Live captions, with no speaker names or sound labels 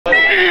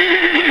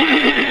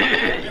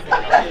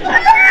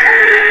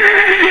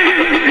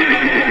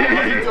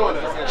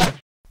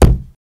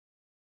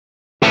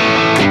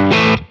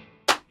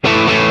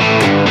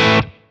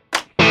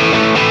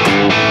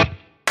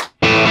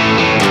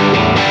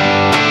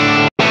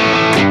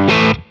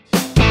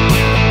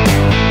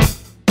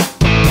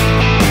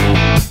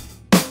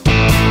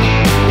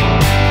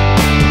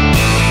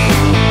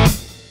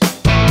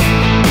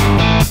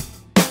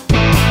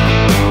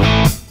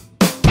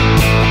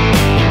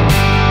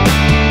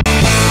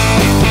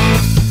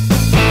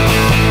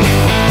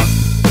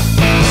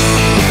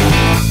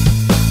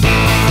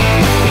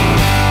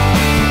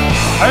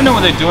don't know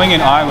what they're doing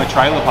in Iowa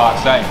trailer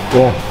parks, eh?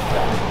 Yeah.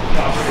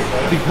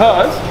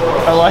 Because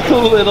I like a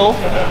little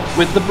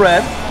with the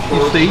bread,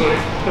 you see.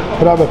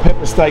 Put up a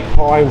pepper steak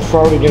pie and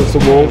throw it against the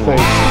wall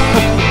thing.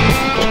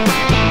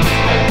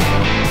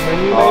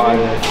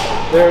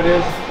 There it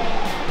is.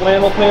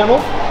 Flannel panel.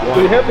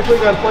 So you have to click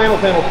on flannel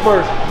panel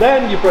first,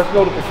 then you press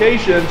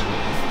notifications.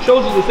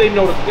 Shows you the same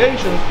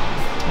notifications,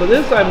 but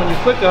this time when you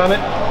click on it,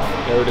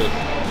 there it is.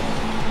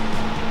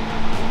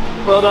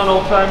 Well done,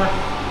 old timer.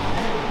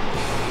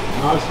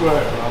 Nice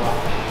work, brother.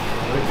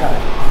 Okay.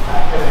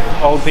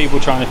 Old people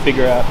trying to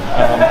figure out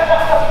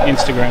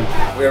Instagram.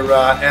 We're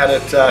out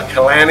at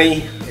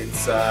Kalannie.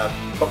 It's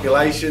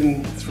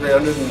population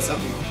 300 and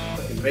something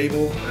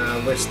people.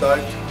 We're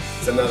stoked.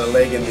 It's another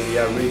leg in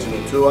the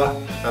regional tour.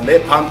 They're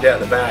pumped out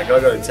the back.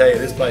 I've got to tell you,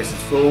 this place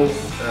is full.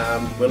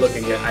 We're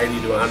looking at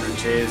 80 to 100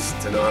 chairs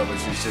tonight,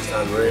 which is just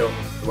unreal.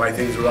 The way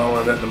things are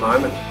rolling at the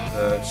moment.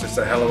 It's just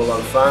a hell of a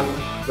lot of fun.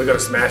 We've got to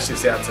smash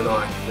this out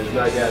tonight. There's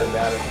no doubt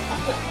about it.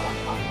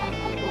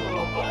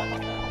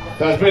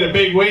 So it's been a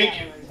big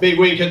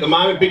week at the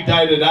moment, big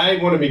day today.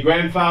 One of my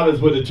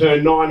grandfathers would have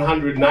turned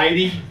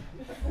 980.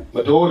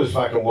 My daughter's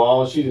fucking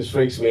wild, she just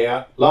freaks me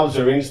out. Loves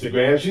her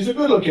Instagram. She's a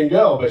good looking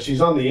girl, but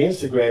she's on the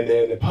Instagram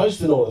there and they're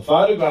posting all the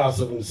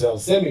photographs of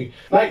themselves.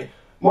 Mate,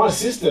 my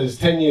sister's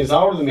 10 years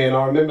older than me and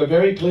I remember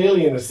very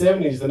clearly in the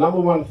 70s the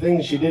 #1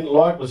 thing she didn't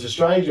like was a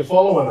stranger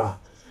following her.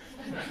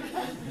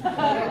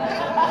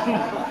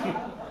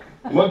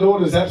 My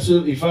daughter's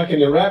absolutely fucking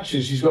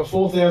enraptured. She's got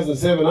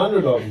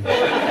 4,700 of them.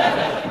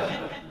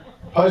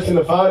 Posting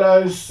the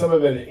photos, some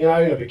of it, you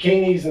know, in her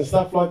bikinis and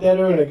stuff like that,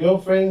 her and her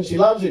girlfriend. She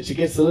loves it. She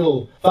gets the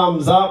little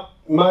thumbs up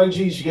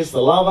emoji, she gets the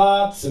love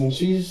hearts, and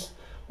she's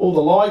all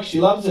the likes,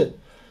 she loves it.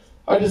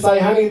 I just say,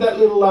 honey, that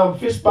little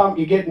fist bump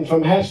you're getting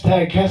from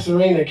hashtag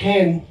Casarina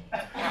Ken.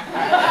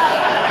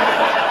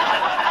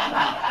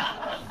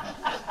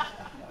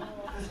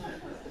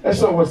 That's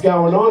not what's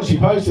going on. She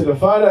posted a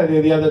photo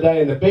there the other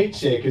day in the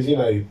beach there, because you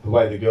know the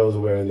way the girls are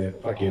wearing their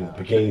fucking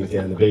bikinis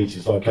down the beach.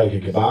 It's like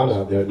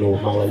Copacabana up there at North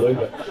Mullaloo.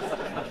 But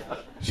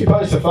she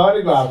posted a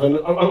photograph, and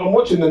I'm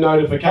watching the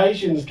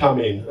notifications come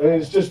in, and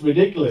it's just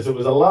ridiculous. It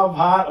was a love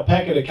heart, a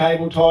packet of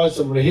cable ties,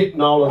 some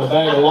Rohypnol, and a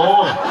bag of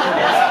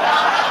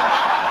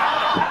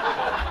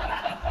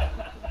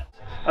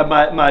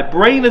lime. My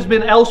brain has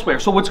been elsewhere,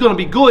 so what's going to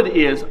be good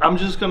is I'm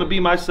just going to be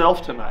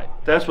myself tonight.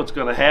 That's what's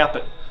going to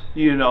happen.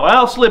 You know,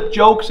 I'll slip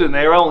jokes in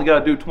there. I only got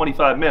to do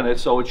 25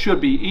 minutes, so it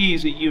should be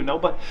easy, you know,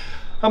 but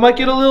I might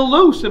get a little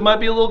loose. It might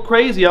be a little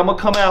crazy. I'm going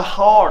to come out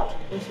hard.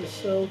 This is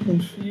so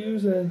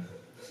confusing.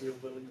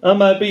 I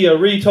might be a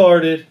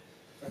retarded.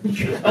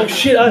 Oh,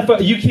 shit,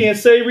 you can't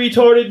say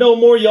retarded no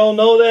more. Y'all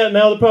know that.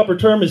 Now the proper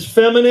term is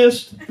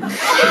feminist.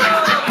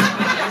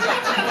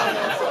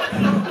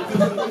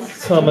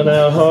 Coming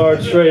out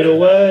hard straight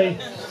away.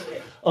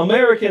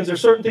 Americans, there's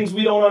certain things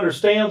we don't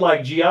understand,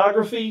 like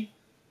geography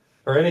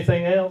or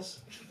anything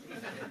else.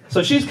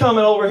 So she's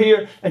coming over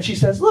here and she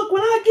says, look,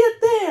 when I get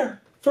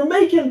there for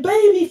making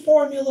baby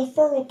formula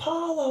for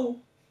Apollo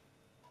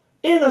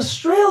in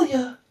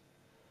Australia,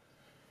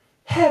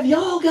 have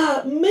y'all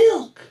got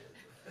milk?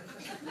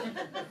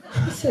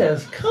 I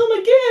says, come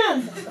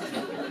again.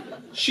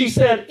 She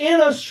said, in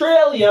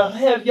Australia,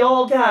 have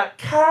y'all got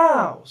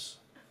cows?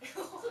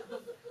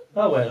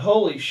 I went,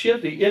 holy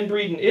shit, the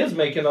inbreeding is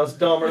making us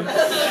dumber.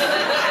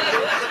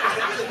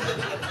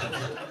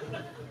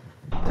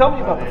 Tell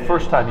me about the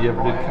first time you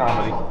ever did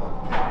comedy.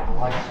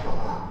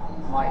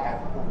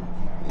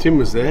 Tim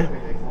was there.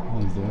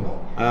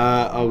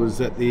 I was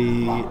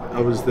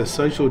the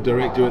social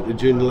director at the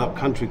Joondalup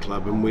Country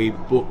Club, and we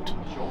booked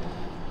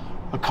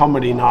a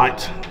comedy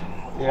night.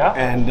 Yeah.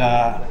 And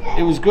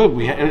it was good.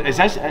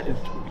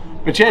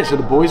 But yeah, so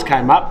the boys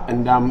came up,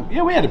 and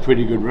yeah, we had a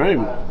pretty good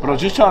room. But I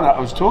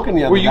was talking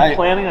the other day. Were you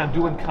planning on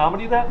doing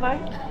comedy that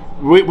night?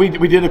 We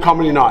did a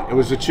comedy night. It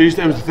was a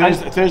Tuesday. It was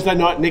a Thursday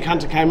night. Nick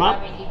Hunter came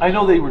up. I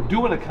know they were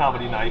doing a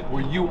comedy night.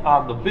 Were you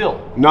on the bill?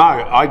 No,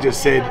 I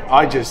just said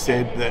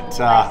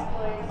that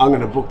I'm going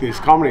to book this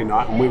comedy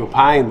night, and we were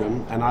paying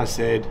them. And I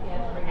said,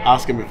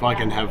 ask them if I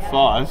can have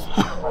 5.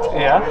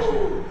 Yeah.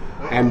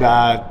 And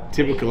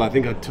typical, I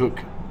think I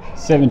took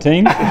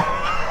 17.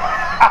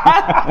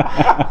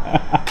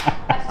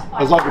 I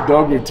was like a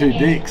dog with 2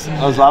 dicks.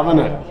 I was loving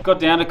it. Got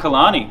down to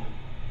Kalannie.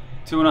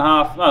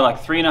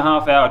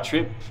 3.5 hour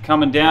trip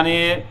coming down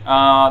here.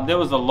 There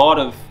was a lot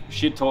of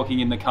shit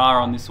talking in the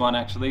car on this one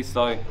actually,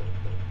 so I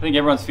think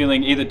everyone's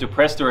feeling either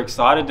depressed or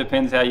excited,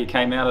 depends how you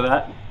came out of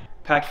that.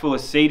 Packed full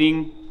of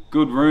seating,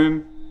 good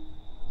room.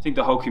 I think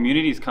the whole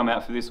community's come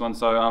out for this one,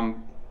 so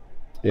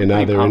yeah,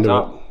 no, they're into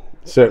it.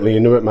 Certainly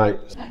into it, mate.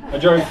 I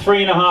drove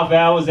 3.5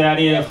 hours out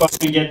here to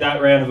fucking get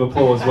that round of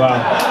applause. Wow.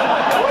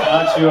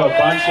 Aren't you a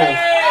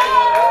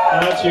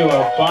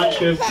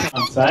bunch of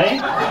cunts, eh?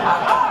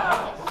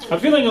 I'm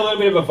feeling a little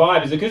bit of a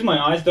vibe. Is it because my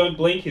eyes don't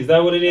blink? Is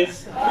that what it is?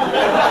 Is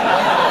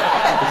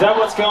that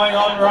what's going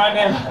on right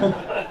now?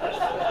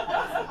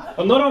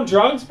 I'm not on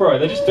drugs, bro.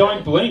 They just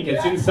don't blink.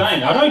 It's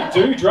insane. I don't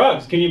do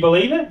drugs. Can you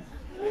believe it?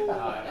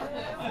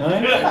 No?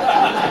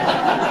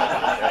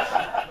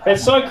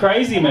 It's so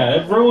crazy, man.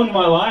 It ruined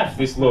my life,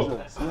 this look. No,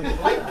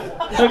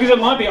 because it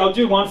might be. I'll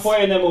do one for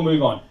you and then we'll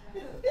move on.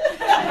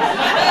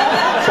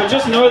 So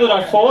just know that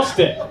I forced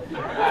it.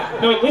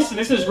 No, listen,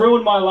 this has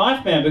ruined my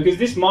life, man, because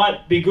this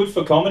might be good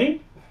for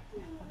comedy.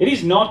 It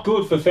is not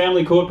good for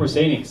family court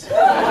proceedings.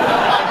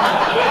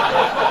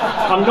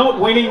 I'm not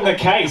winning the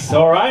case,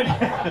 all right?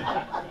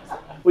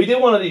 We did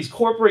one of these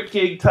corporate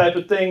gig type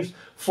of things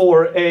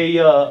for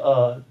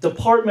a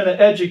Department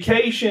of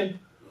Education.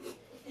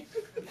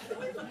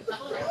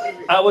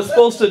 I was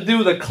supposed to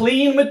do the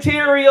clean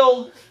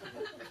material.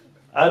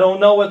 I don't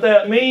know what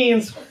that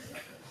means.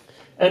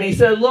 And he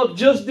said, look,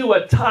 just do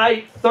a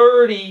tight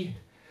 30.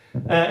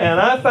 And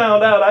I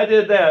found out, I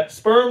did that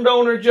sperm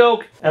donor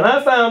joke, and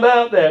I found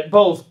out that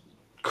both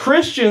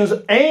Christians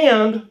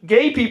and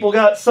gay people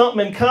got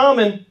something in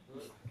common.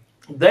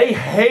 They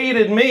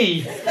hated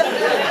me.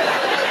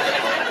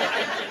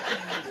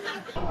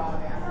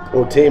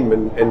 Well, Tim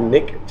and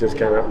Nick just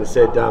came up and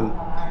said,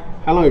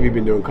 how long have you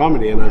been doing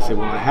comedy? And I said,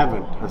 well, I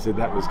haven't. I said,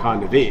 that was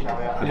kind of it.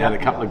 I'd had a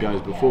couple of goes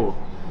before.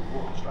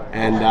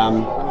 And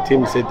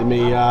Tim said to me,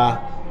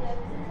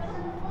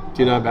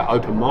 do you know about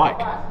open mic?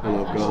 And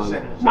I've gone,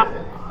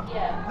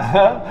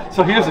 no.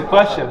 So here's the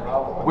question.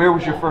 Where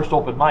was your first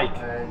open mic?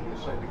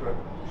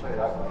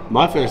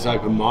 My first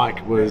open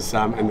mic was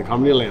in the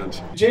Comedy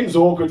Lounge. Gym's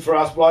awkward for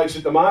us blokes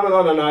at the moment.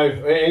 I don't know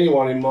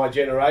anyone in my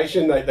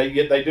generation. They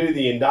do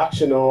the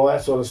induction and all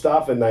that sort of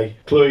stuff, and they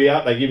clue you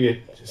up.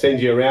 They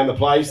send you around the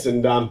place,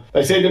 and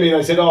they said to me,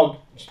 oh,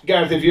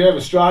 Gareth, if you're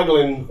ever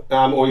struggling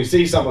or you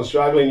see someone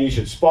struggling, you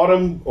should spot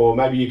them, or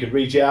maybe you could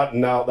reach out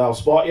and they'll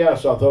spot you.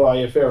 So I thought, oh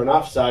yeah, fair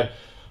enough. So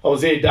I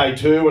was there day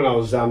 2 and I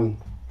was doing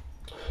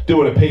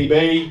a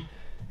PB,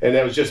 and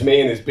there was just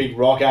me and this big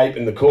rock ape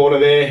in the corner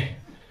there.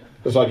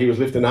 Looks like he was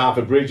lifting half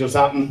a bridge or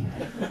something.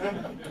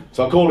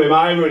 So I called him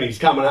over and he's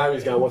coming over,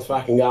 he's going, what's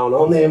fucking going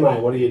on there, mate?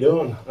 What are you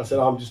doing? I said,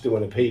 I'm just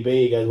doing a PB.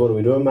 He goes, what are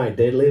we doing, mate?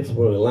 Deadlifts?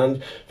 What are we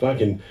lunge?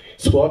 Fucking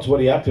squats?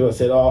 What are you up to? I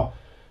said, oh,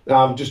 no,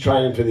 I'm just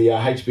training for the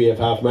HBF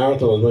half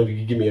marathon. I was wondering if you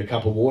could give me a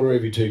cup of water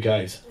every 2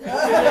 Ks.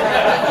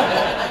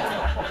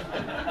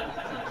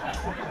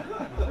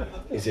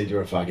 He said,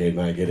 you're a fuckhead,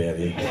 mate, get out of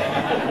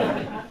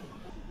here.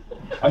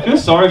 I feel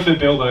sorry for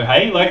Bill though,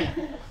 hey? Like,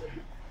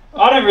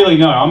 I don't really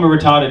know, I'm a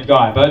retarded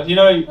guy, but you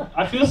know,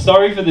 I feel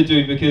sorry for the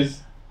dude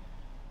because,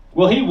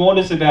 well, he warned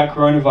us about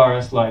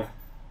coronavirus like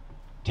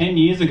 10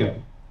 years ago.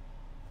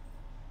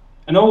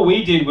 And all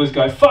we did was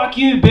go, fuck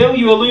you, Bill,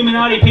 you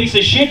Illuminati piece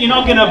of shit, you're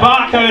not gonna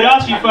barcode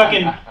us, you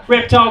fucking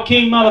reptile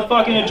king,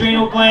 motherfucking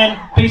adrenal gland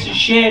piece of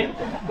shit.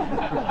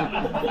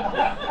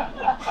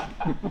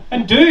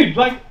 And dude,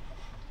 like,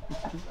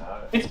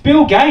 it's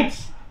Bill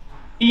Gates.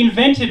 He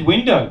invented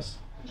Windows.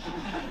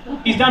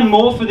 He's done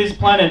more for this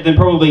planet than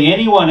probably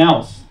anyone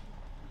else.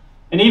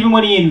 And even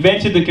when he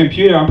invented the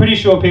computer, I'm pretty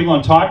sure people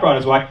on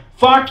typewriters were like,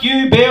 fuck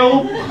you,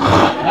 Bill!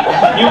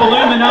 You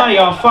Illuminati!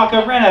 Oh fuck,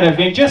 I ran out of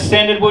ink. Just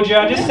send it, would you?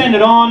 Just send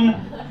it on.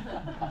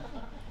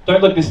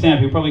 Don't lick the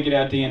stamp, he'll probably get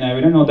our DNA.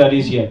 We don't know what that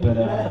is yet, but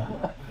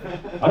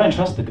I don't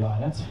trust the guy,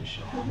 that's for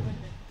sure.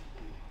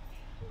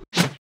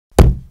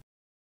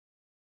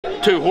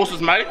 2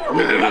 horses, mate.